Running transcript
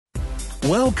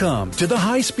Welcome to the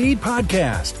High Speed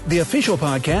Podcast, the official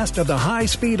podcast of the High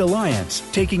Speed Alliance,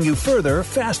 taking you further,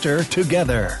 faster,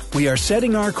 together. We are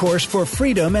setting our course for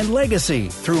freedom and legacy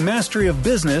through mastery of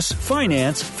business,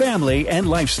 finance, family, and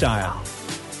lifestyle.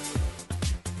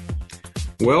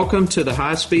 Welcome to the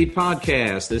High Speed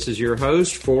Podcast. This is your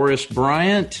host, Forrest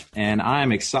Bryant, and I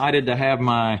am excited to have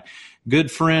my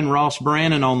good friend Ross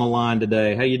Brannon on the line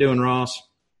today. How you doing, Ross?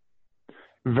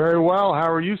 Very well.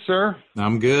 How are you, sir?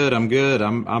 I'm good.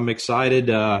 I'm excited.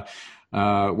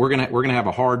 We're gonna have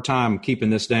a hard time keeping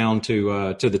this down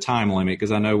to the time limit,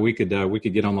 because I know we could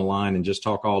get on the line and just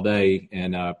talk all day,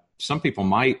 and some people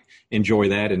might enjoy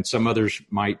that, and some others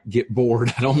might get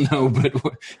bored. I don't know, but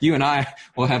you and I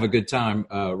will have a good time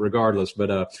regardless.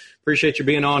 But appreciate you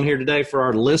being on here today. For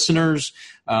our listeners,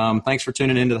 thanks for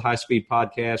tuning into the High Speed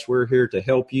Podcast. We're here to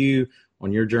help you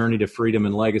on your journey to freedom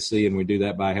and legacy, and we do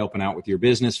that by helping out with your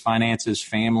business, finances,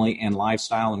 family, and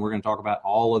lifestyle, and we're going to talk about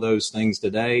all of those things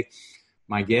today.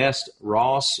 My guest,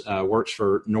 Ross, works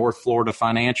for North Florida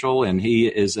Financial, and he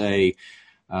is a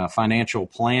financial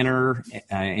planner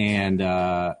and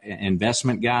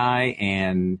investment guy,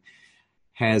 and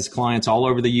has clients all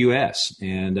over the U.S.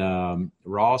 And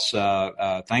Ross,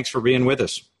 thanks for being with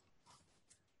us.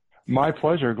 My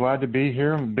pleasure. Glad to be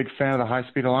here. I'm a big fan of the High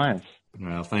Speed Alliance.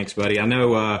 Well, thanks, buddy. I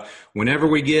know whenever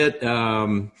we get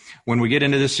when we get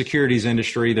into the securities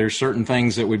industry, there's certain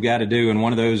things that we've got to do, and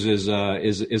one of those is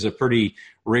a pretty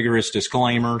rigorous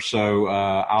disclaimer. So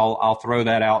I'll throw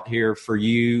that out here for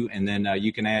you, and then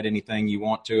you can add anything you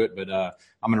want to it. But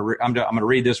I'm gonna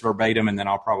read this verbatim, and then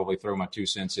I'll probably throw my 2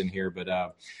 cents in here. But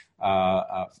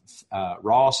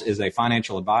Ross is a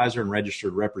financial advisor and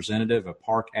registered representative of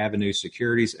Park Avenue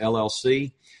Securities,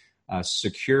 LLC.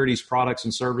 Securities products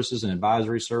and services and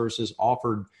advisory services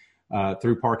offered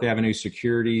through Park Avenue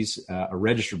Securities, a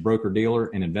registered broker-dealer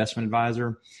and investment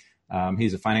advisor.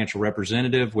 He's a financial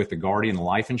representative with the Guardian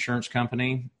Life Insurance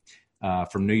Company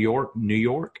from New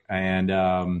York.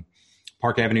 And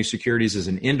Park Avenue Securities is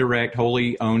an indirect,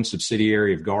 wholly owned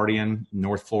subsidiary of Guardian.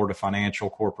 North Florida Financial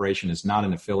Corporation is not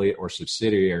an affiliate or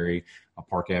subsidiary of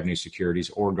Park Avenue Securities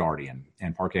or Guardian.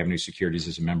 And Park Avenue Securities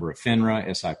is a member of FINRA,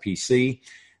 SIPC.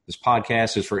 This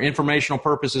podcast is for informational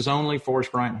purposes only.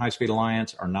 Forrest Bryant and High Speed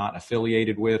Alliance are not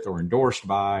affiliated with or endorsed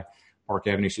by Park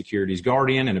Avenue Securities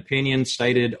Guardian, and opinions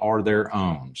stated are their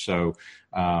own. So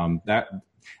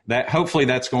that hopefully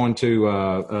that's going to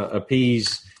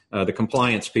appease the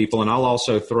compliance people. And I'll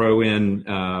also throw in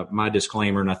my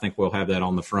disclaimer, and I think we'll have that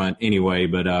on the front anyway.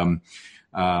 But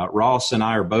Ross and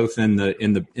I are both in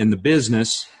the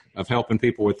business of helping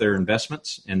people with their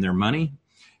investments and their money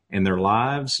and their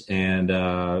lives. And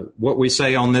what we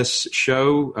say on this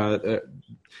show,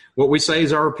 what we say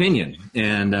is our opinion.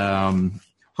 And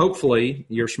hopefully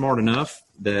you're smart enough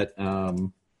that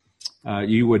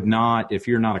you would not, if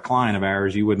you're not a client of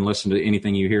ours, you wouldn't listen to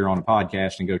anything you hear on a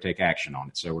podcast and go take action on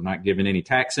it. So we're not giving any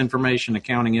tax information,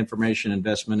 accounting information,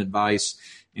 investment advice,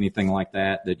 anything like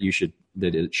that, that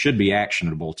it should be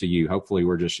actionable to you. Hopefully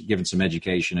we're just giving some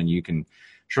education, and you can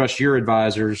trust your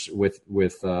advisors with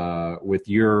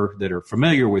your that are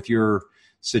familiar with your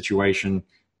situation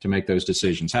to make those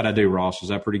decisions. How'd I do, Ross?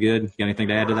 Was that pretty good? Got anything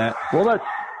to add to that? Well,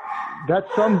 that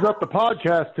sums up the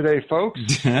podcast today, folks.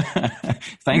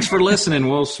 Thanks for listening.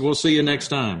 We'll see you next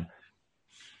time.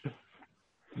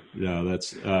 Yeah,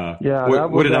 that's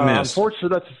what did I miss?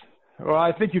 Unfortunately, well,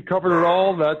 I think you covered it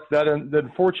all. That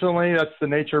unfortunately, that's the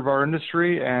nature of our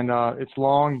industry, and it's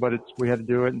long, but we had to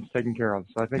do it and it's taken care of.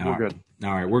 So I think we're good.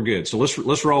 All right, we're good. So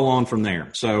let's roll on from there.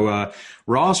 So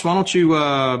Ross, why don't you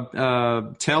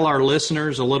tell our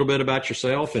listeners a little bit about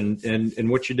yourself and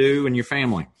what you do and your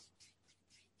family?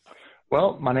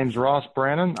 Well, my name's Ross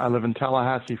Brannon. I live in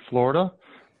Tallahassee, Florida.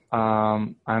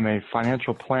 I'm a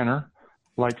financial planner,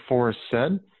 like Forrest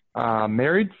said.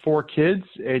 Married, 4 kids,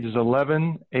 ages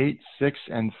 11, 8, 6,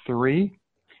 and 3.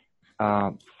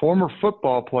 Former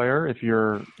football player, if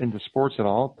you're into sports at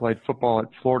all. Played football at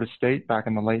Florida State back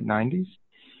in the late 90s.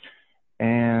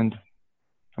 And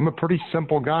I'm a pretty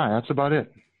simple guy. That's about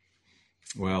it.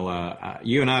 Well,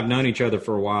 you and I have known each other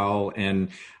for a while, and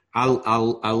I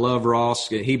love Ross.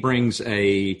 He brings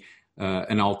an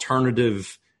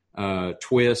alternative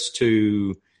twist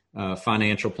to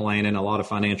financial planning. A lot of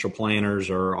financial planners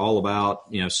are all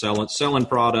about, selling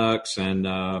products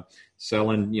and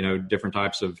selling, different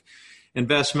types of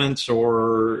investments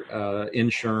or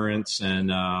insurance.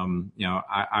 And,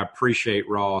 I appreciate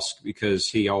Ross because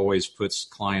he always puts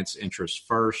clients' interests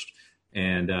first.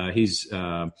 And he's,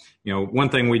 one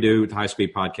thing we do with the High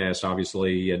Speed Podcast,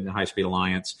 obviously, and the High Speed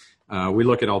Alliance, we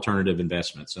look at alternative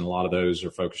investments, and a lot of those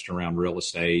are focused around real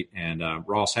estate. And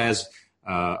Ross has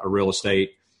a real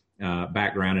estate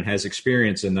background and has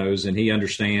experience in those, and he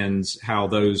understands how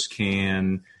those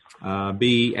can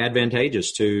be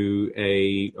advantageous to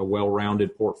a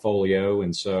well-rounded portfolio.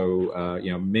 And so,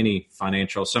 many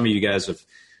financial, some of you guys have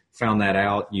found that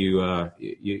out.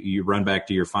 You run back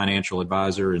to your financial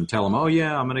advisor and tell them, oh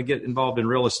yeah, I'm going to get involved in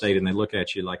real estate. And they look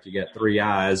at you like you got three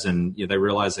eyes, and they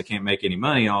realize they can't make any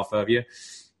money off of you.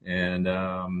 And,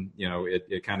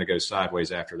 it kind of goes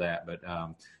sideways after that. But,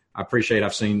 I appreciate,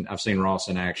 I've seen Ross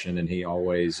in action, and he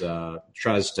always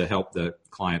tries to help the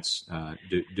clients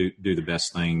do the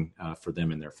best thing for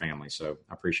them and their family. So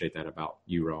I appreciate that about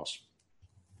you, Ross.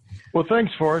 Well,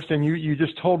 thanks, Forrest. And you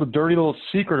just told a dirty little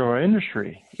secret of our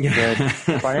industry that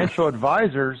financial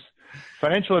advisors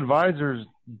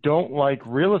don't like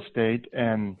real estate,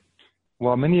 and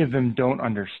well, many of them don't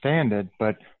understand it,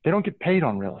 but they don't get paid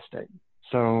on real estate.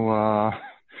 So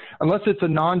unless it's a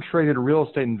non-traded real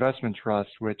estate investment trust,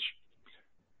 which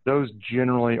those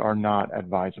generally are not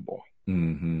advisable.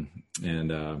 Mm-hmm.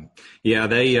 And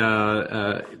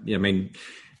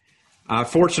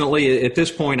fortunately, at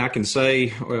this point, I can say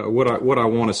what I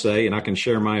want to say, and I can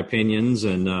share my opinions.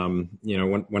 And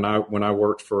when I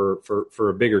worked for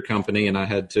a bigger company, and I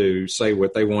had to say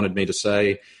what they wanted me to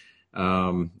say,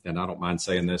 and I don't mind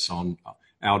saying this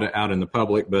out in the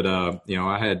public, but I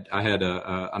had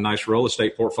a nice real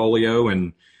estate portfolio,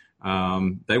 and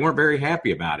they weren't very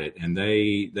happy about it, and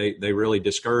they really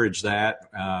discouraged that.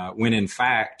 When in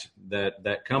fact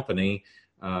that company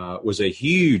was a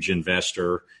huge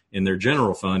investor in their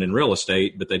general fund in real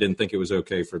estate, but they didn't think it was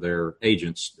okay for their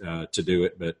agents to do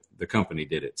it, but the company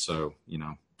did it. So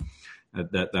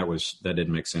that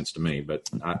didn't make sense to me, but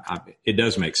it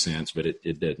does make sense, but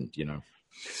it didn't.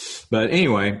 But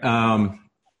anyway.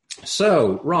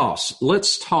 So Ross,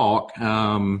 let's talk.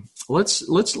 Let's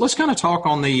kind of talk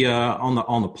on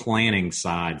the planning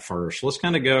side first. Let's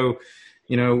kind of go.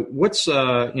 What's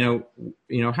how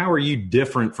are you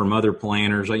different from other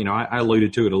planners? I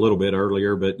alluded to it a little bit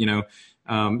earlier, but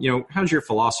how's your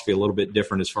philosophy a little bit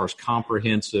different as far as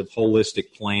comprehensive,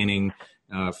 holistic planning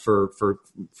for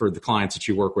the clients that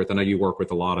you work with? I know you work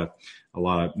with a lot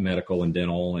of medical and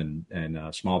dental and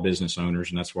small business owners,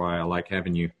 and that's why I like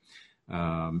having you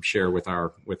share with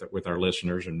our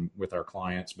listeners and with our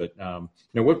clients. But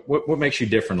what makes you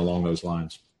different along those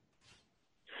lines?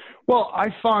 Well,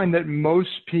 I find that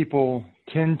most people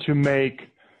tend to make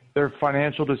their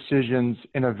financial decisions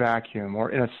in a vacuum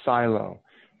or in a silo,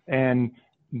 and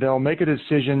they'll make a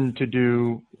decision to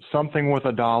do something with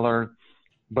 $1,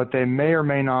 but they may or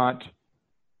may not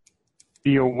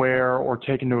be aware or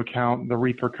take into account the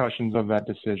repercussions of that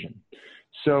decision.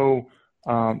 So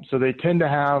they tend to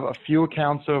have a few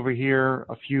accounts over here,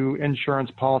 a few insurance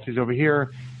policies over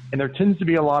here, and there tends to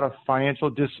be a lot of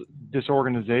financial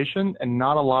disorganization and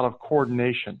not a lot of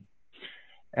coordination.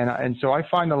 And so I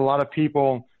find that a lot of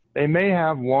people, they may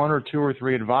have one or two or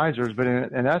three advisors, but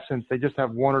in essence, they just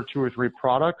have one or two or three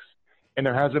products, and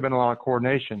there hasn't been a lot of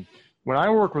coordination. When I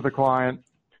work with a client,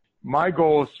 my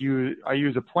goal is I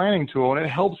use a planning tool, and it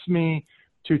helps me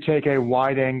to take a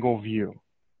wide angle view.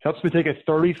 Helps me take a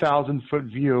 30,000-foot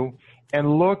view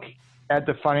and look at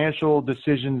the financial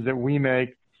decisions that we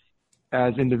make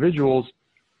as individuals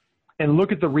and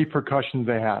look at the repercussions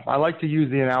they have. I like to use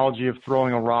the analogy of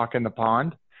throwing a rock in the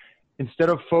pond. Instead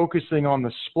of focusing on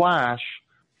the splash,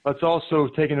 let's also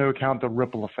take into account the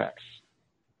ripple effects.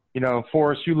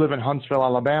 Forrest, you live in Huntsville,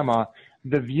 Alabama.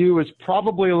 The view is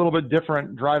probably a little bit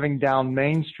different driving down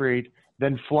Main Street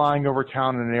than flying over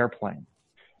town in an airplane.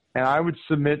 And I would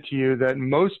submit to you that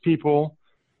most people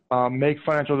make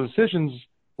financial decisions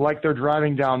like they're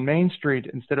driving down Main Street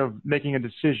instead of making a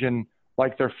decision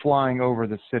like they're flying over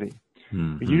the city.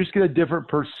 Mm-hmm. You just get a different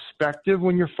perspective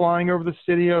when you're flying over the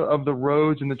city of the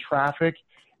roads and the traffic,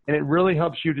 and it really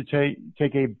helps you to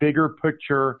take a bigger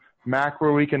picture,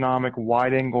 macroeconomic,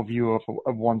 wide-angle view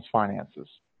of one's finances.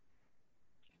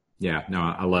 Yeah, no,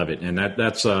 I love it. And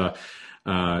that's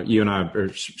you and I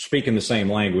are speaking the same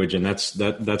language, and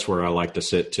that's where I like to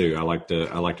sit too. I like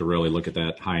to really look at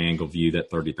that high angle view,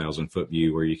 that 30,000-foot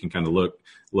view, where you can kind of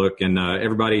look, and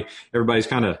everybody's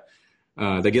kind of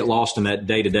they get lost in that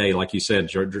day to day, like you said,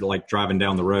 like driving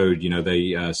down the road.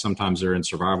 They sometimes they're in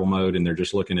survival mode, and they're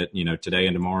just looking at today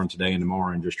and tomorrow,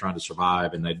 and just trying to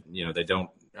survive, and they don't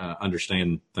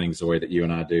understand things the way that you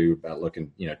and I do about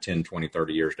looking 10, 20,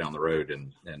 30 years down the road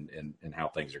and how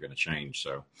things are going to change.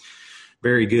 So.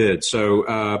 Very good.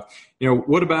 So,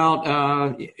 what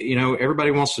about, everybody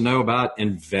wants to know about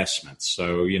investments.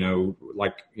 So,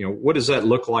 what does that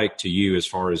look like to you as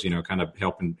far as, kind of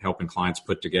helping clients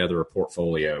put together a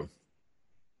portfolio?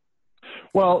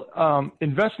 Well,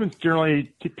 investments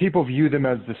generally, people view them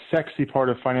as the sexy part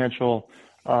of financial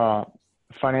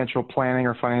planning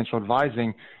or financial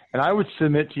advising. And I would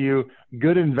submit to you,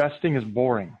 good investing is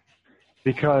boring,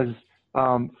 because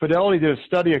Fidelity did a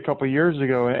study a couple of years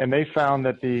ago, and they found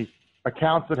that the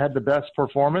accounts that had the best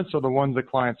performance are the ones that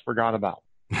clients forgot about.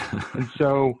 And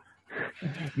so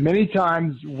many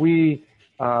times we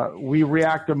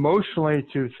react emotionally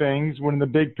to things when in the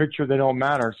big picture they don't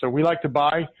matter. So we like to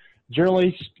buy.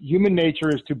 Generally, human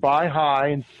nature is to buy high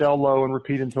and sell low and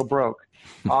repeat until broke.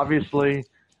 Obviously,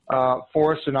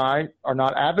 Forrest and I are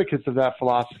not advocates of that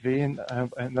philosophy, and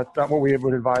that's not what we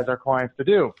would advise our clients to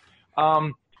do.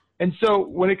 And so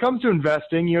when it comes to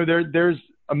investing, there's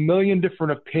a million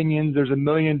different opinions. There's a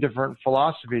million different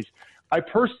philosophies. I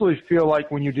personally feel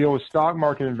like when you deal with stock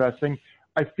market investing,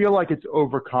 I feel like it's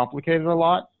overcomplicated a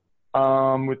lot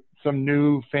with some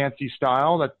new fancy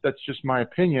style. That's just my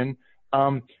opinion.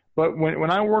 But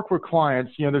when I work with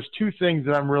clients, there's two things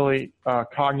that I'm really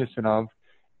cognizant of.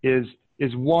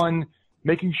 Is one,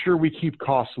 making sure we keep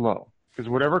costs low, because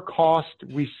whatever cost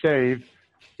we save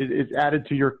is added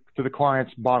to the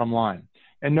client's bottom line.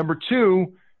 And number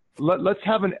two, let's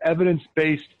have an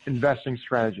evidence-based investing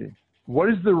strategy. What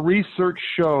does the research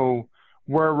show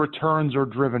where returns are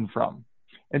driven from?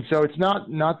 And so it's not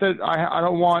that I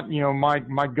don't want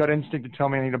my gut instinct to tell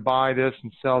me I need to buy this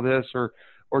and sell this or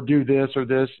do this or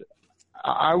this.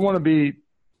 I want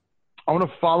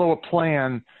to follow a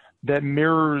plan that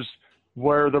mirrors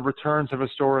where the returns have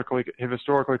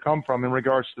historically come from in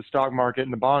regards to the stock market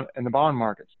and the bond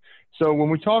markets. So when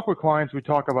we talk with clients, we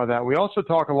talk about that. We also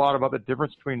talk a lot about the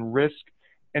difference between risk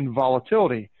and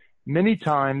volatility. Many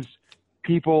times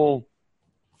people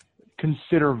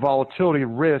consider volatility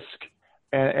risk,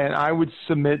 and I would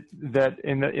submit that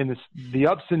in the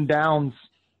ups and downs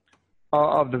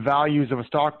of the values of a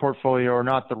stock portfolio are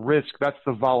not the risk, that's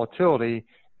the volatility,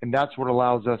 and that's what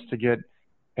allows us to get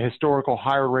a historical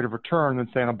higher rate of return than,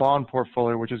 say, in a bond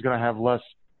portfolio, which is going to have less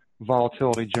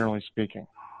volatility, generally speaking.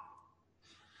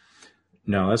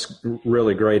 No, that's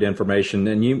really great information.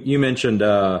 And you mentioned,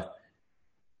 I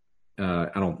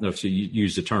don't know if you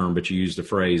used the term, but you used the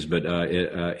phrase, but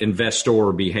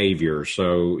investor behavior.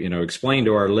 So, explain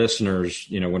to our listeners,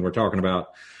 when we're talking about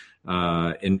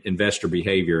investor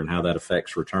behavior and how that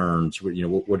affects returns, what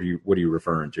are you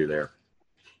referring to there?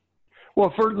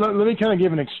 Well, let me kind of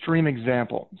give an extreme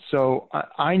example. So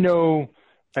I know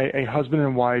a husband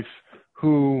and wife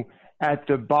who, at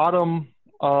the bottom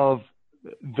of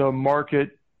the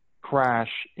market crash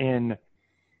in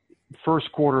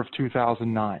first quarter of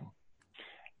 2009,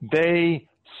 they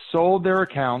sold their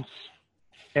accounts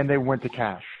and they went to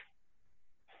cash.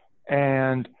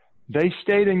 And they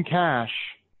stayed in cash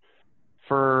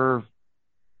for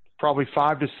probably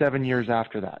 5 to 7 years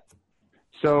after that.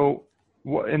 So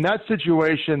in that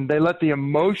situation, they let the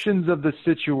emotions of the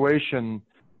situation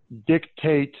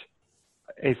dictate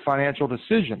a financial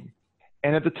decision.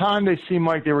 And at the time, they seemed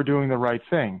like they were doing the right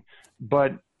thing.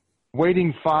 But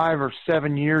waiting 5 or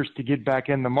 7 years to get back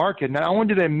in the market, not only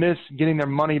did they miss getting their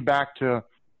money back to,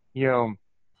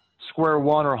 square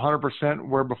one or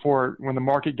 100% when the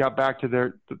market got back to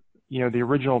the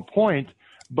original point,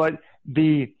 but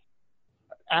the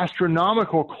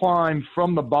astronomical climb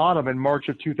from the bottom in March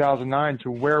of 2009 to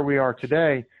where we are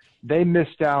today, they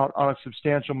missed out on a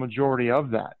substantial majority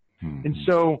of that. Mm-hmm. And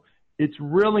so it's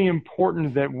really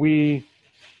important that we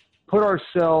put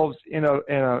ourselves in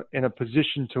a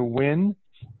position to win,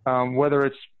 whether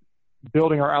it's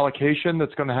building our allocation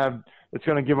that's going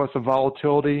to give us a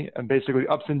volatility and basically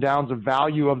ups and downs of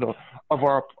value of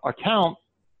our account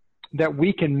that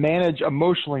we can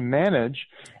emotionally manage.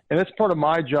 And that's part of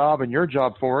my job and your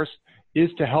job, Forrest, is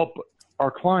to help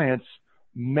our clients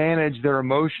manage their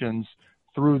emotions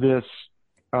through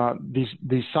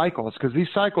these cycles, because these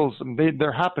cycles,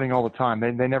 they're happening all the time.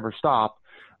 They never stop.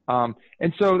 And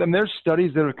there's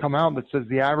studies that have come out that says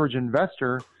the average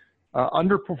investor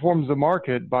underperforms the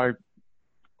market by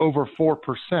over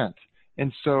 4%.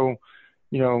 And so,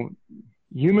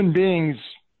 human beings,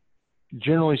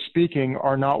 generally speaking,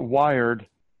 are not wired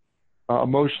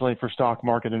emotionally for stock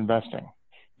market investing,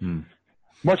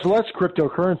 much less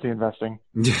cryptocurrency investing.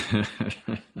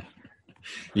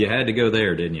 You had to go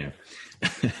there, didn't you?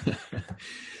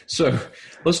 So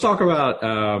let's talk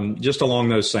about just along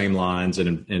those same lines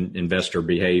and investor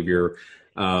behavior.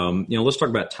 Let's talk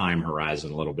about time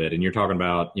horizon a little bit. And you're talking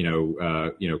about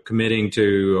committing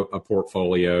to a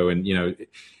portfolio, and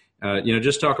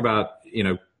just talk about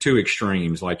two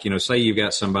extremes. Like say you've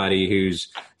got somebody who's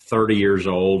 30 years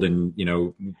old, and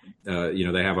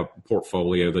they have a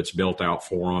portfolio that's built out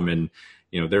for them, and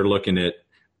they're looking at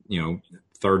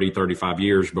 30, 35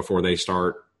 years before they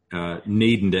start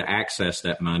needing to access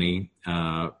that money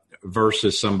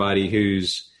versus somebody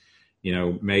who's,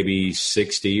 maybe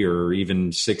 60 or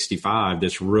even 65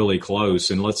 that's really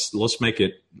close. And let's make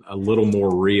it a little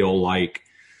more real. Like,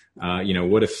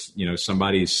 what if,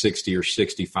 somebody's 60 or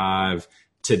 65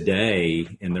 today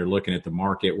and they're looking at the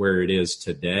market where it is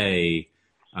today,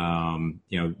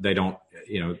 they don't,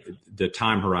 the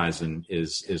time horizon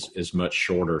is much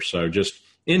shorter. So just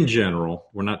in general,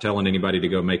 we're not telling anybody to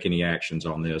go make any actions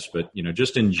on this, but,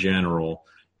 just in general,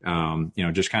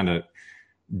 just kind of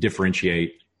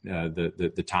differentiate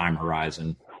the time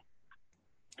horizon.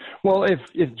 Well,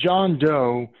 if John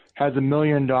Doe has $1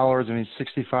 million and he's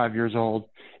 65 years old,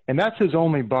 and that's his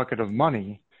only bucket of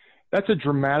money, that's a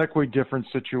dramatically different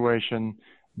situation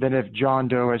than if John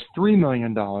Doe has $3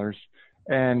 million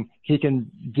and he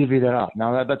can divvy that up.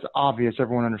 Now that's obvious.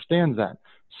 Everyone understands that.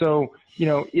 So,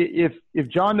 if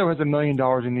John Doe has $1 million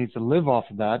and needs to live off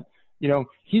of that,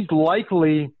 he's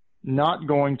likely not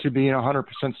going to be in 100%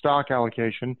 stock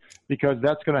allocation because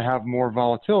that's going to have more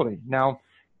volatility. Now,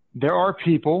 there are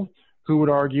people who would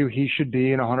argue he should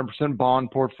be in a 100%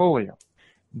 bond portfolio.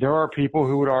 There are people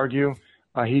who would argue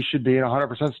he should be in a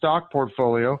 100% stock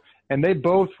portfolio, and they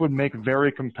both would make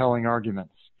very compelling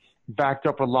arguments, backed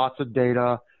up with lots of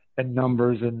data and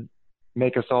numbers and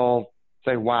make us all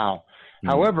say, wow. Mm-hmm.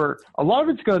 However, a lot of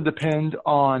it's going to depend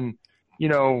on,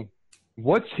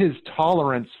 what's his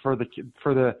tolerance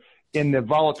in the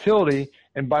volatility,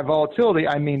 and by volatility,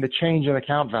 I mean the change in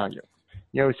account value.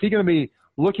 Is he going to be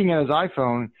looking at his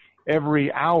iPhone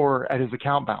every hour at his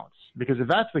account balance? Because if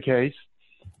that's the case,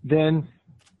 then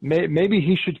maybe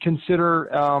he should consider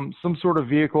some sort of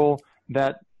vehicle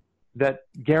that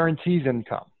guarantees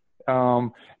income,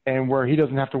 and where he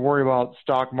doesn't have to worry about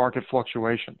stock market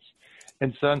fluctuations.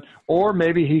 And so, or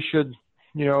maybe he should,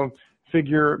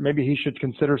 maybe he should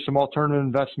consider some alternative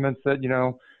investments that,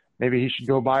 maybe he should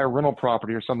go buy a rental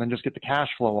property or something, just get the cash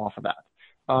flow off of that.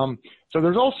 So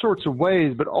there's all sorts of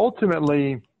ways, but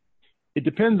ultimately it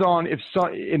depends on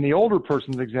in the older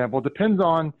person's example, it depends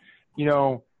on,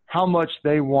 how much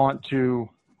they want to,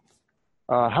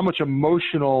 how much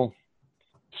emotional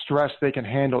stress they can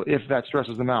handle if that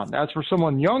stresses them out. As for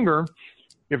someone younger,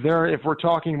 if we're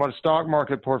talking about a stock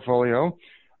market portfolio,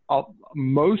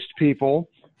 most people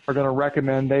are going to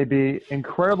recommend they be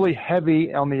incredibly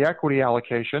heavy on the equity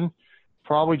allocation,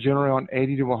 probably generally on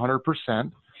 80 to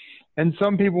 100%. And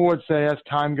some people would say as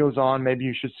time goes on, maybe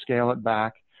you should scale it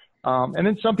back. And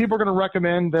then some people are going to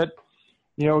recommend that,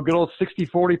 a good old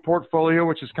 60-40 portfolio,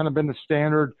 which has kind of been the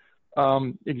standard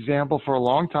example for a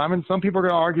long time. And some people are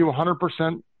going to argue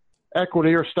 100%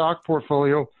 equity or stock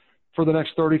portfolio for the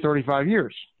next 30, 35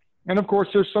 years. And of course,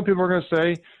 there's some people who are going to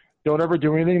say, don't ever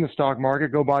do anything in the stock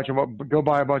market, go buy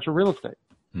a bunch of real estate.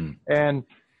 And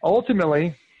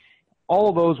ultimately, all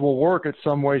of those will work at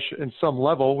some way, in some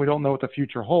level. We don't know what the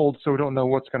future holds, so we don't know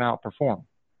what's going to outperform.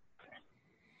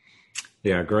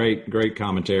 Yeah, great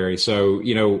commentary. So,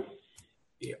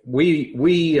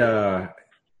 we a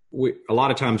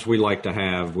lot of times we like to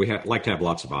have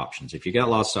lots of options. If you got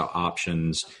lots of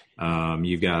options,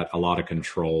 you've got a lot of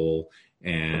control.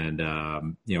 And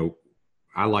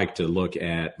I like to look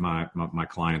at my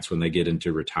clients when they get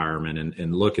into retirement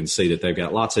and look and see that they've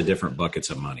got lots of different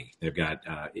buckets of money. They've got,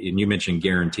 and you mentioned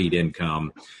guaranteed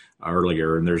income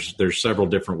earlier, and there's several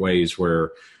different ways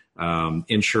where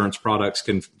insurance products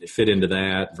can fit into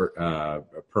that,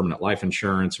 permanent life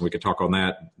insurance. And we could talk on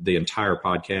that the entire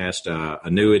podcast,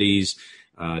 annuities,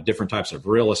 different types of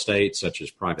real estate, such as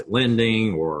private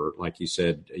lending, or like you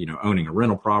said, owning a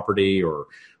rental property or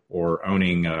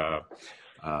owning a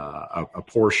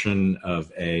portion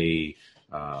of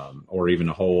or even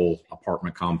a whole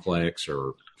apartment complex,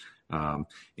 or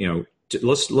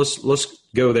let's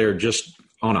go there just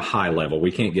on a high level.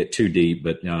 We can't get too deep,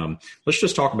 but let's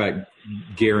just talk about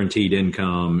guaranteed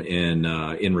income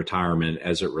in retirement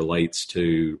as it relates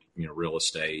to real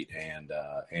estate and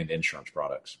insurance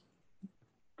products.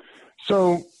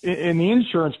 So in the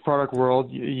insurance product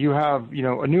world, you have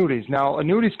annuities. Now,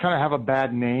 annuities kind of have a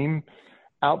bad name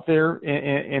out there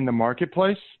in the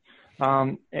marketplace,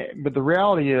 but the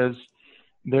reality is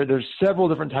there's several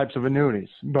different types of annuities.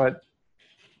 But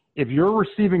if you're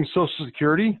receiving Social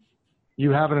Security, you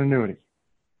have an annuity.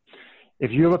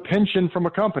 If you have a pension from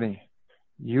a company,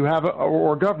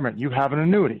 or government, you have an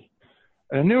annuity.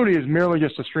 An annuity is merely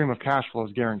just a stream of cash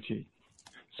flows guaranteed.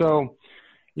 So,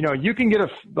 you can get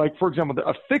for example,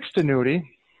 a fixed annuity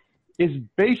is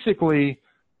basically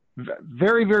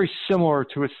very, very similar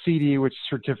to a CD, which is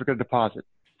certificate of deposit.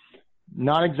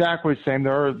 Not exactly the same.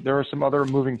 There are some other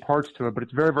moving parts to it, but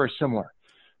it's very, very similar.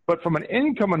 But from an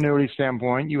income annuity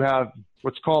standpoint, you have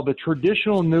what's called the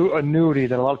traditional annuity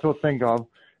that a lot of people think of.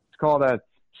 It's called a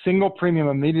single premium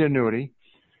immediate annuity.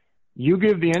 You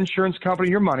give the insurance company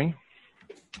your money,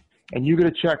 and you get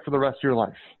a check for the rest of your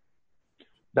life.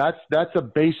 That's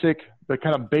the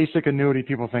kind of basic annuity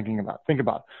people think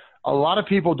about. A lot of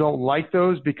people don't like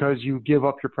those because you give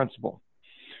up your principal.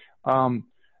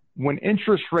 When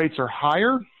interest rates are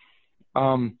higher,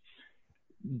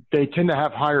 they tend to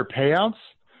have higher payouts.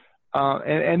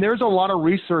 And there's a lot of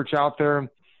research out there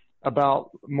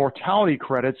about mortality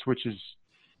credits, which is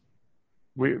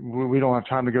we don't have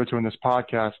time to go to in this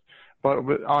podcast, but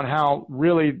on how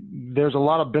really there's a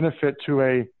lot of benefit to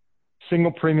a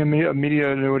single premium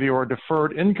immediate annuity or a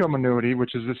deferred income annuity,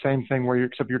 which is the same thing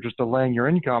except you're just delaying your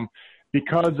income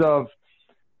because of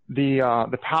the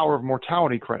power of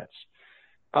mortality credits.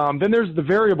 Then there's the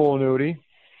variable annuity,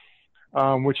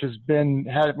 which has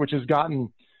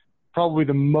gotten probably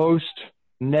the most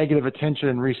negative attention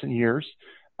in recent years.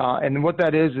 And what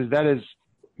that is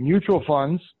mutual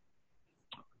funds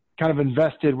kind of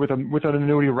invested with an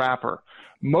annuity wrapper.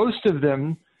 Most of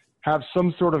them have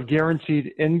some sort of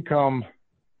guaranteed income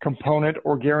component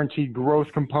or guaranteed growth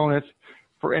component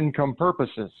for income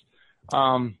purposes.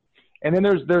 And then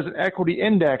there's an equity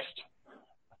indexed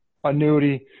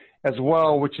annuity as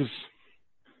well, which is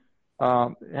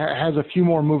has a few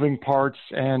more moving parts,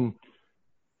 and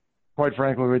quite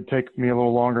frankly, it would take me a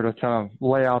little longer to kind of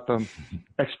lay out the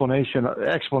explanation of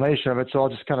it. So I'll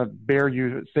just kind of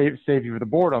save you the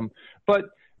boredom. But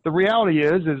the reality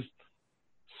is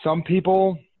some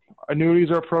people annuities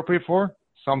are appropriate for,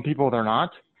 some people they're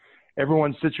not.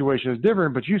 Everyone's situation is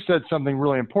different, but you said something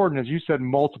really important, you said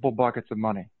multiple buckets of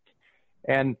money.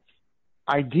 And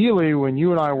ideally, when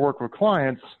you and I work with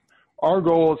clients, our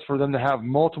goal is for them to have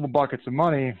multiple buckets of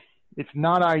money. It's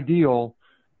not ideal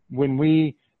when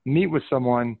we meet with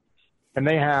someone and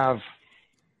they have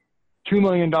 $2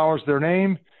 million to their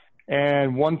name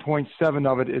and 1.7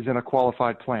 of it is in a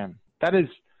qualified plan.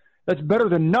 That's better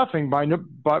than nothing. By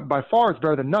far, it's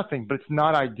better than nothing, but it's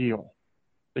not ideal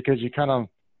because you're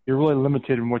really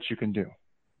limited in what you can do.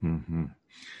 Mm-hmm.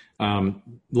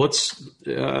 Let's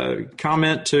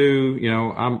comment to,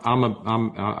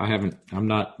 I'm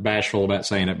not bashful about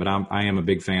saying it, but I am a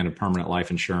big fan of permanent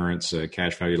life insurance,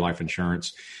 cash value life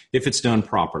insurance. If it's done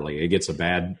properly, it gets a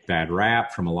bad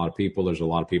rap from a lot of people. There's a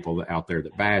lot of people out there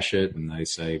that bash it and they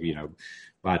say,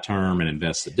 buy term and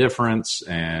invest the difference.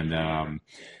 And,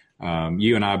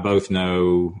 you and I both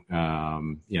know,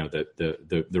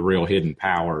 the real hidden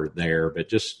power there, but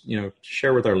just,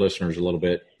 share with our listeners a little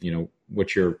bit,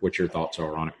 what your thoughts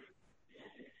are on it.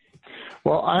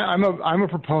 Well, I'm a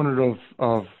proponent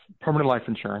of permanent life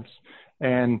insurance.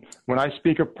 And when I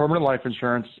speak of permanent life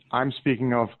insurance, I'm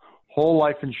speaking of whole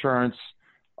life insurance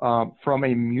from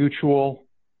a mutual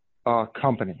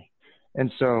company. And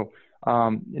so,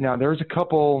 there's a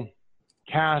couple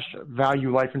cash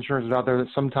value life insurances out there that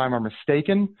sometimes are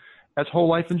mistaken as whole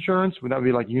life insurance. Would that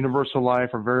be like universal life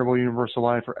or variable universal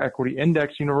life or equity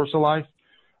index universal life?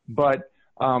 But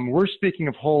we're speaking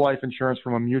of whole life insurance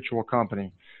from a mutual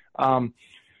company.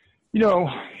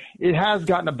 It has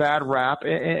gotten a bad rap,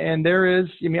 and there is,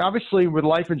 obviously with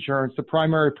life insurance, the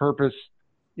primary purpose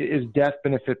is death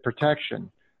benefit protection.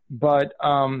 But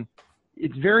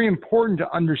it's very important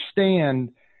to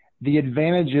understand the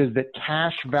advantages that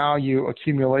cash value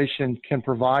accumulation can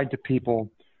provide to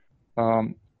people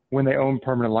when they own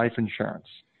permanent life insurance.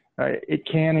 It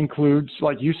can include,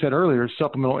 like you said earlier,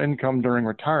 supplemental income during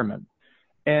retirement.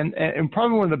 And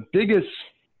probably one of the biggest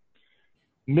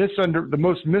the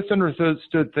most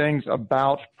misunderstood things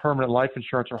about permanent life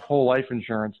insurance or whole life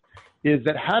insurance is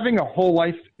that having a whole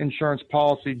life insurance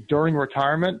policy during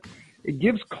retirement, it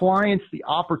gives clients the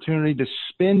opportunity to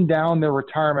spend down their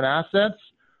retirement assets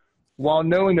while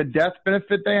knowing the death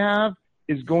benefit they have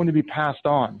is going to be passed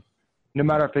on, no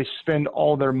matter if they spend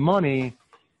all their money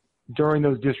during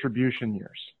those distribution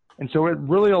years. And so it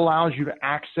really allows you to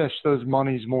access those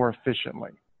monies more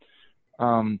efficiently.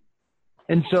 And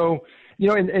so,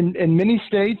 in many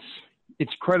states,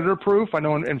 it's creditor proof. I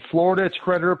know in Florida, it's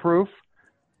creditor proof.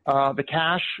 The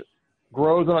cash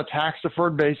grows on a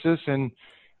tax-deferred basis, and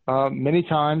many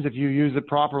times, if you use it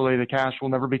properly, the cash will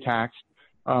never be taxed.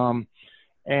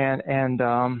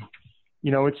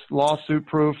 It's lawsuit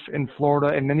proof in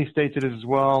Florida. In many states it is as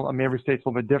well. I mean, every state's a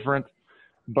little bit different.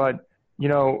 But,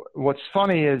 what's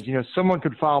funny is, someone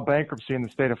could file bankruptcy in the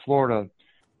state of Florida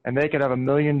and they could have $1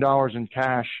 million in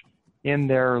cash in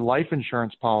their life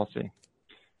insurance policy.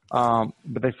 But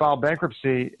they file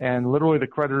bankruptcy and literally the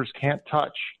creditors can't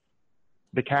touch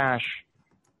the cash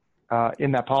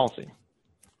in that policy.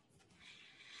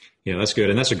 Yeah, that's good,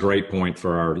 and that's a great point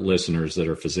for our listeners that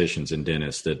are physicians and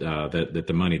dentists. That that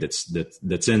the money that's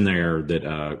in there,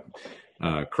 that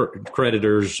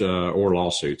creditors or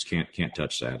lawsuits can't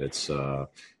touch that.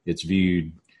 It's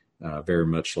viewed very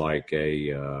much like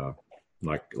a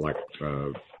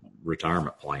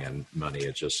retirement plan money.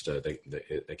 It's just they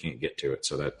can't get to it,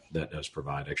 so that does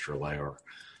provide extra layer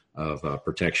of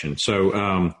protection.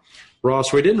 So,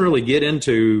 Ross, we didn't really get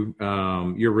into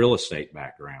your real estate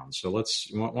background. So why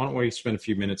don't we spend a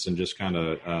few minutes and just kind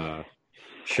of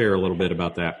share a little bit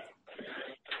about that?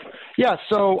 Yeah.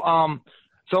 So I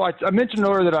mentioned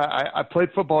earlier that I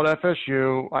played football at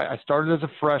FSU. I started as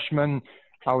a freshman.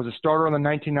 I was a starter on the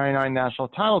 1999 national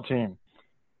title team,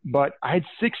 but I had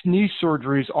 6 knee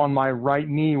surgeries on my right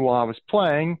knee while I was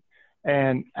playing.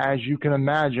 And as you can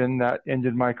imagine, that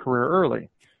ended my career early.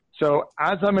 So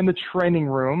as I'm in the training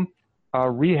room,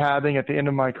 rehabbing at the end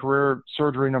of my career,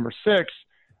 surgery number 6,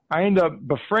 I end up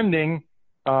befriending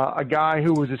a guy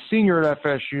who was a senior at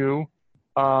FSU.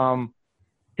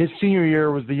 His senior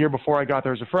year was the year before I got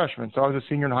there as a freshman. So I was a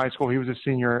senior in high school. He was a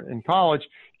senior in college.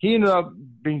 He ended up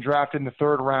being drafted in the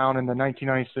 3rd round in the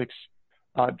 1996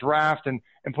 draft and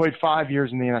played 5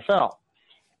 years in the NFL.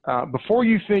 Before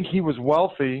you think he was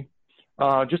wealthy,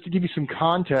 just to give you some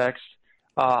context,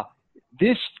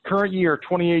 this current year,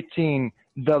 2018,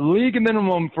 the league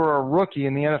minimum for a rookie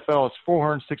in the NFL is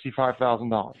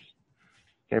 $465,000.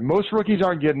 Okay, most rookies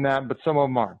aren't getting that, but some of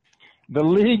them are. The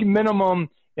league minimum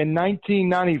in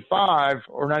 1995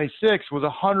 or 96 was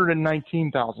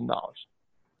 $119,000.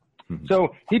 Mm-hmm.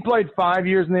 So he played 5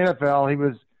 years in the NFL.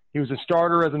 He was a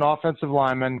starter as an offensive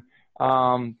lineman,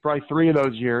 probably 3 of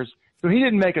those years. So he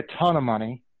didn't make a ton of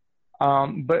money,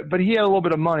 but he had a little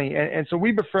bit of money, and so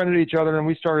we befriended each other and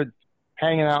we started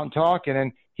hanging out and talking,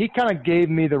 and he kind of gave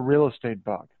me the real estate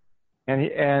bug.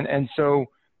 And so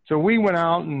we went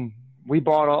out and we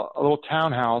bought a little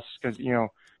townhouse because,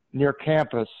 near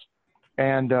campus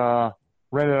and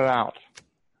rented it out.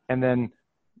 And then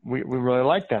we really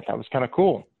liked that. That was kind of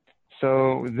cool.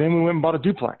 So then we went and bought a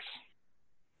duplex.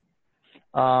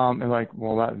 And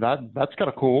that's kind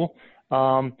of cool.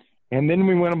 And then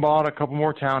we went and bought a couple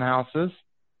more townhouses.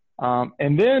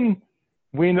 And then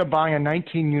we ended up buying a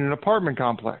 19-unit apartment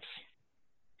complex.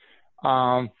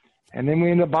 And then we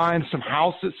ended up buying some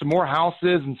more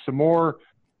houses and some more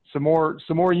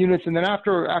units. And then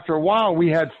after a while, we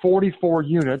had 44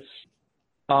 units.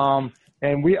 And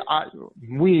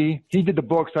he did the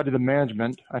books, I did the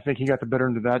management. I think he got the better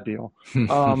end of that deal.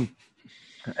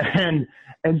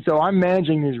 And so I'm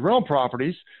managing these rental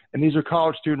properties, and these are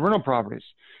college student rental properties.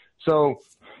 So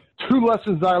 2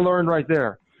 lessons I learned right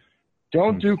there.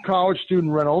 Don't do college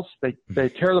student rentals. They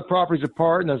tear the properties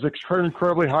apart, and there's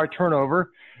incredibly high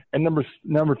turnover. And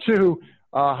number 2,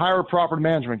 hire a property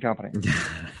management company.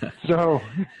 So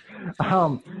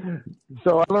I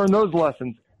learned those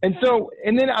lessons. And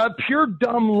then out of pure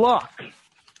dumb luck,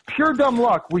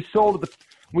 we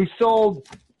sold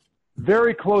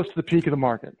very close to the peak of the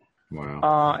market.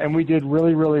 Wow. And we did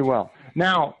really, really well.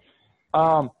 Now,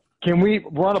 can we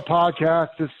run a podcast?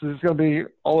 This is going to be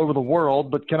all over the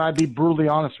world, but can I be brutally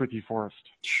honest with you, Forrest?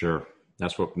 Sure.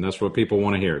 That's what people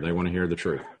want to hear. They want to hear the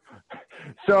truth.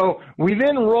 So we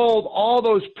then rolled all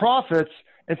those profits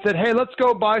and said, hey, let's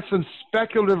go buy some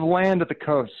speculative land at the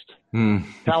coast.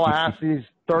 Tallahassee's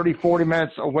 30, 40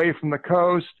 minutes away from the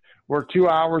coast. We're 2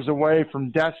 hours away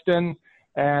from Destin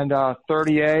and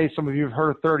 30A. Some of you have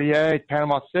heard of 30A,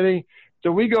 Panama City.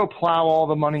 So we go plow all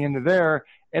the money into there.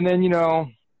 And then,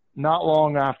 not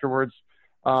long afterwards,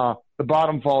 the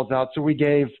bottom falls out. So we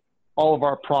gave all of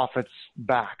our profits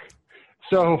back.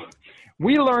 So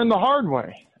we learned the hard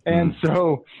way. And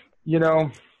so,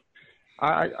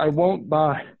 I won't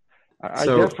buy. I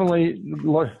definitely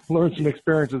learned some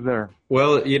experiences there.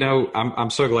 Well,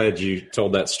 I'm so glad you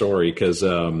told that story because,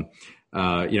 I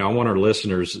want our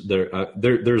listeners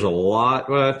there's a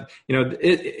lot,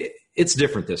 it's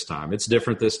different this time. It's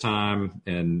different this time.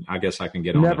 And I guess I can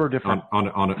get on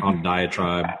a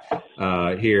diatribe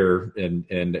here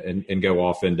and go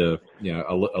off into,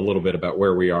 a little bit about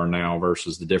where we are now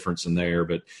versus the difference in there.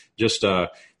 But just,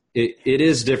 it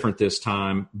is different this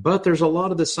time, but there's a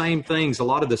lot of the same things, a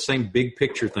lot of the same big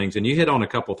picture things. And you hit on a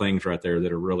couple things right there that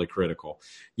are really critical.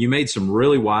 You made some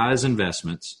really wise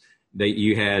investments that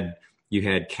you had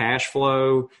cash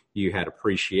flow, you had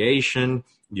appreciation,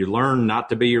 you learned not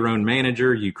to be your own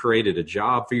manager. You created a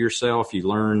job for yourself. You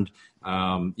learned,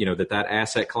 that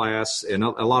asset class, and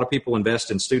a lot of people invest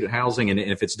in student housing. And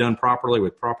if it's done properly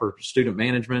with proper student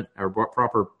management or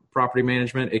proper property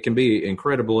management, it can be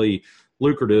incredibly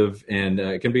lucrative and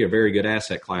it can be a very good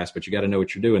asset class, but you got to know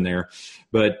what you're doing there.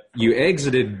 But you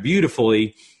exited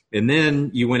beautifully And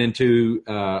then you went into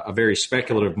a very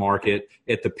speculative market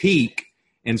at the peak.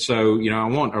 And so, I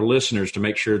want our listeners to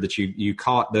make sure that you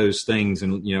caught those things,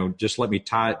 and, just let me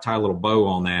tie a little bow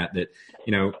on that,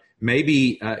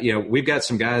 maybe, we've got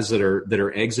some guys that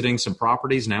are exiting some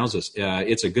properties. Now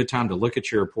it's a good time to look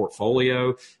at your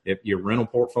portfolio, if your rental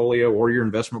portfolio or your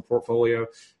investment portfolio.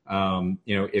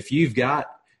 If you've got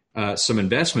some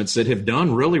investments that have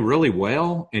done really, really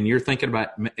well, and you're thinking about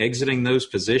exiting those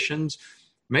positions,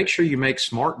 make sure you make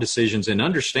smart decisions and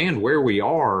understand where we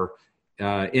are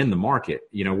in the market.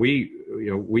 We know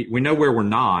where we're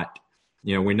not.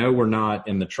 We know we're not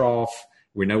in the trough.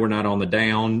 We know we're not on the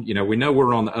down. We know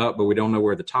we're on the up, but we don't know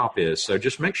where the top is. So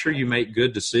just make sure you make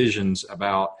good decisions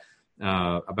about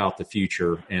the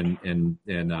future, and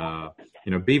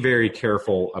be very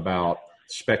careful about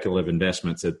speculative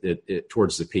investments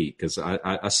towards the peak, because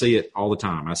I see it all the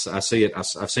time. I see it.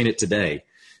 I've seen it today.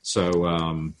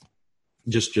 So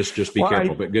just be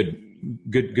careful. But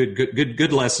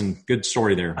good lesson. Good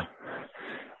story there.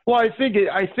 Well, I think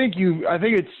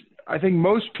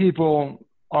most people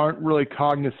aren't really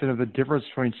cognizant of the difference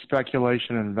between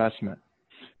speculation and investment.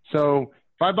 So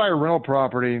if I buy a rental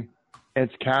property and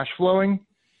it's cash flowing,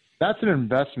 that's an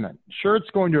investment. Sure, it's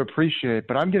going to appreciate,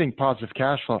 but I'm getting positive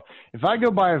cash flow. If I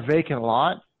go buy a vacant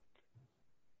lot,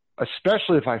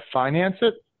 especially if I finance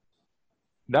it,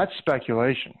 that's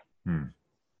speculation.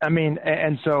 I mean,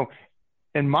 and so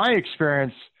in my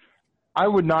experience, I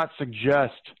would not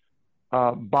suggest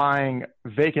buying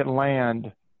vacant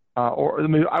land,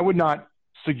 I would not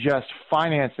suggest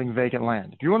financing vacant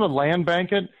land. If you want to land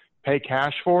bank it, pay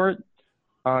cash for it,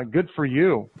 good for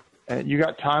you. You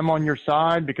got time on your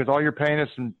side, because all you're paying is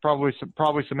probably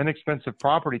some inexpensive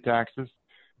property taxes.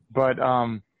 But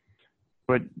I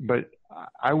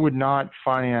would not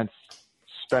finance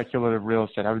speculative real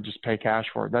estate. I would just pay cash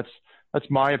for it. That's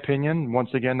my opinion. Once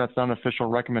again, that's not an official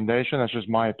recommendation. That's just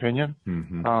my opinion.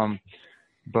 Mm-hmm.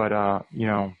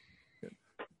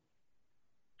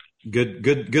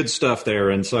 Good stuff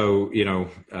there. And so,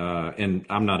 and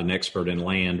I'm not an expert in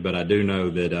land, but I do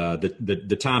know that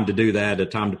the time to do that, the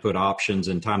time to put options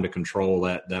and time to control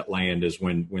that land is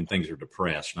when things are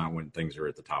depressed, not when things are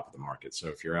at the top of the market. So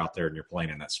if you're out there and you're playing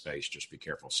in that space, just be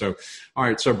careful. So, all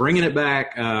right. So bringing it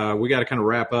back, we got to kind of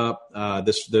wrap up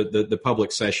the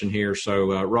public session here.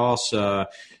 So Ross, do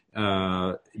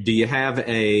you have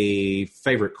a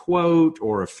favorite quote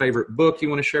or a favorite book you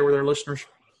want to share with our listeners?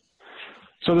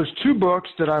 So there's two books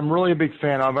that I'm really a big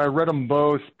fan of. I read them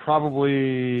both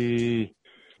probably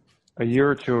a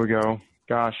year or two ago.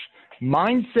 Gosh.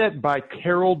 Mindset by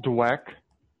Carol Dweck.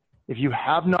 If you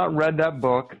have not read that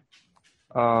book,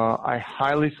 I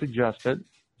highly suggest it.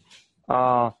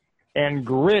 And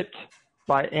Grit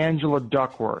by Angela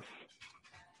Duckworth.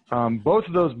 Both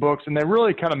of those books, and they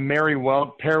really kind of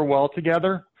pair well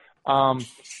together. I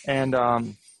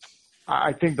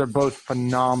think they're both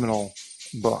phenomenal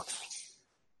books.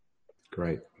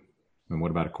 Great. And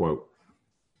what about a quote?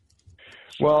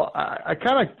 Well, I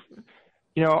kind of,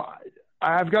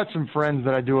 I've got some friends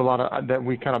that I do a lot of, that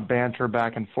we kind of banter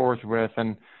back and forth with.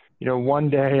 And, one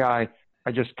day I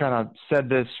just kind of said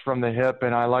this from the hip,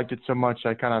 and I liked it so much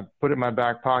I kind of put it in my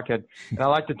back pocket. And I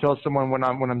like to tell someone when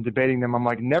I'm debating them, I'm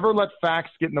like, never let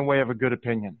facts get in the way of a good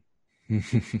opinion.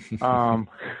 And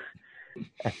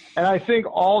I think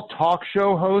all talk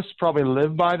show hosts probably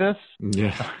live by this.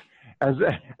 Yeah.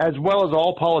 As well as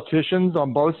all politicians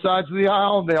on both sides of the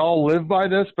aisle, they all live by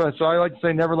this. But so I like to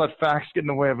say, never let facts get in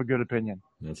the way of a good opinion.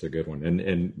 That's a good one,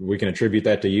 and we can attribute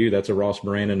that to you. That's a Ross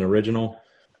Brannon original.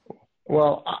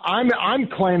 Well, I'm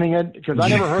claiming it because I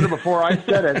never heard it before I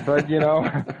said it. But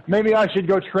maybe I should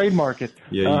go trademark it.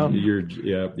 Yeah,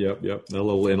 yep. A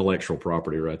little intellectual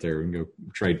property right there. We can go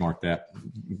trademark that,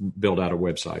 build out a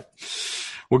website.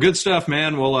 Well, good stuff,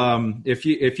 man. Well, if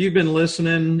you've been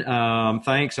listening,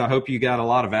 thanks. I hope you got a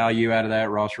lot of value out of that.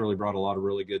 Ross really brought a lot of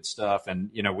really good stuff, and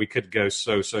we could go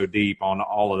so deep on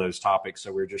all of those topics.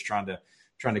 So we're just trying to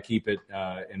keep it,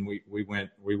 and we went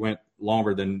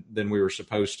longer than we were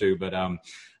supposed to. But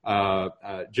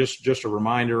just a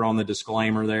reminder on the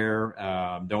disclaimer there.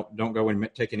 Don't go and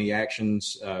take any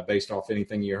actions based off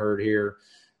anything you heard here.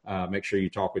 Make sure you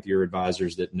talk with your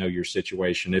advisors that know your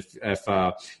situation.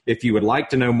 If you would like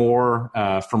to know more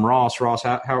from Ross,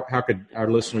 how could our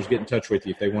listeners get in touch with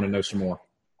you if they want to know some more?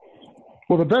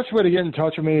 Well, the best way to get in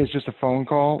touch with me is just a phone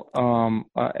call,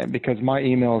 because my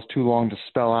email is too long to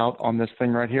spell out on this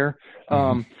thing right here.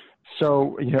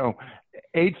 So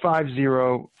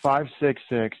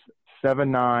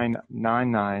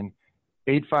 850-566-7999,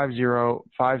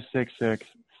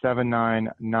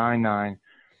 850-566-7999.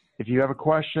 If you have a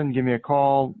question, give me a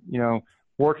call.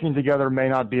 working together may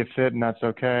not be a fit, and that's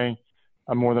okay.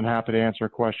 I'm more than happy to answer a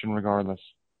question regardless.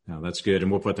 No, that's good,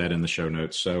 and we'll put that in the show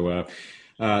notes. So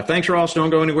thanks, Ross. Don't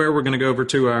go anywhere. We're going to go over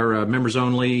to our members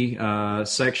only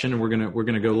section, and we're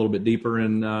going to go a little bit deeper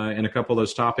in a couple of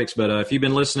those topics. But if you've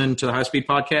been listening to the High Speed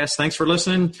Podcast, thanks for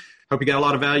listening. Hope you got a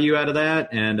lot of value out of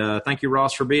that. And thank you,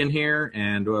 Ross, for being here.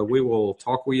 And we will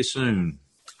talk with you soon.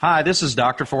 Hi, this is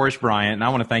Dr. Forrest Bryant, and I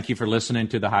want to thank you for listening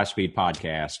to the High Speed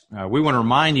Podcast. We want to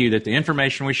remind you that the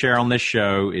information we share on this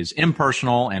show is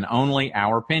impersonal and only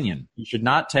our opinion. You should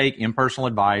not take impersonal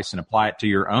advice and apply it to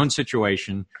your own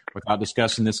situation without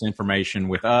discussing this information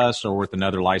with us or with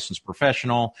another licensed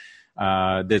professional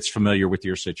that's familiar with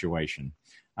your situation.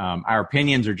 Our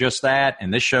opinions are just that,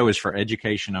 and this show is for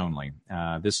education only.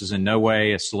 This is in no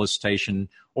way a solicitation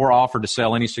or offer to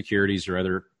sell any securities or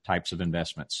other types of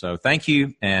investments. So thank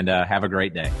you, and have a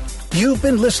great day. You've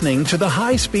been listening to the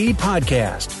High Speed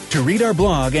Podcast. To read our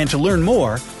blog and to learn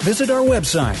more, visit our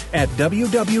website at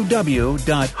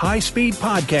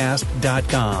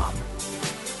www.highspeedpodcast.com.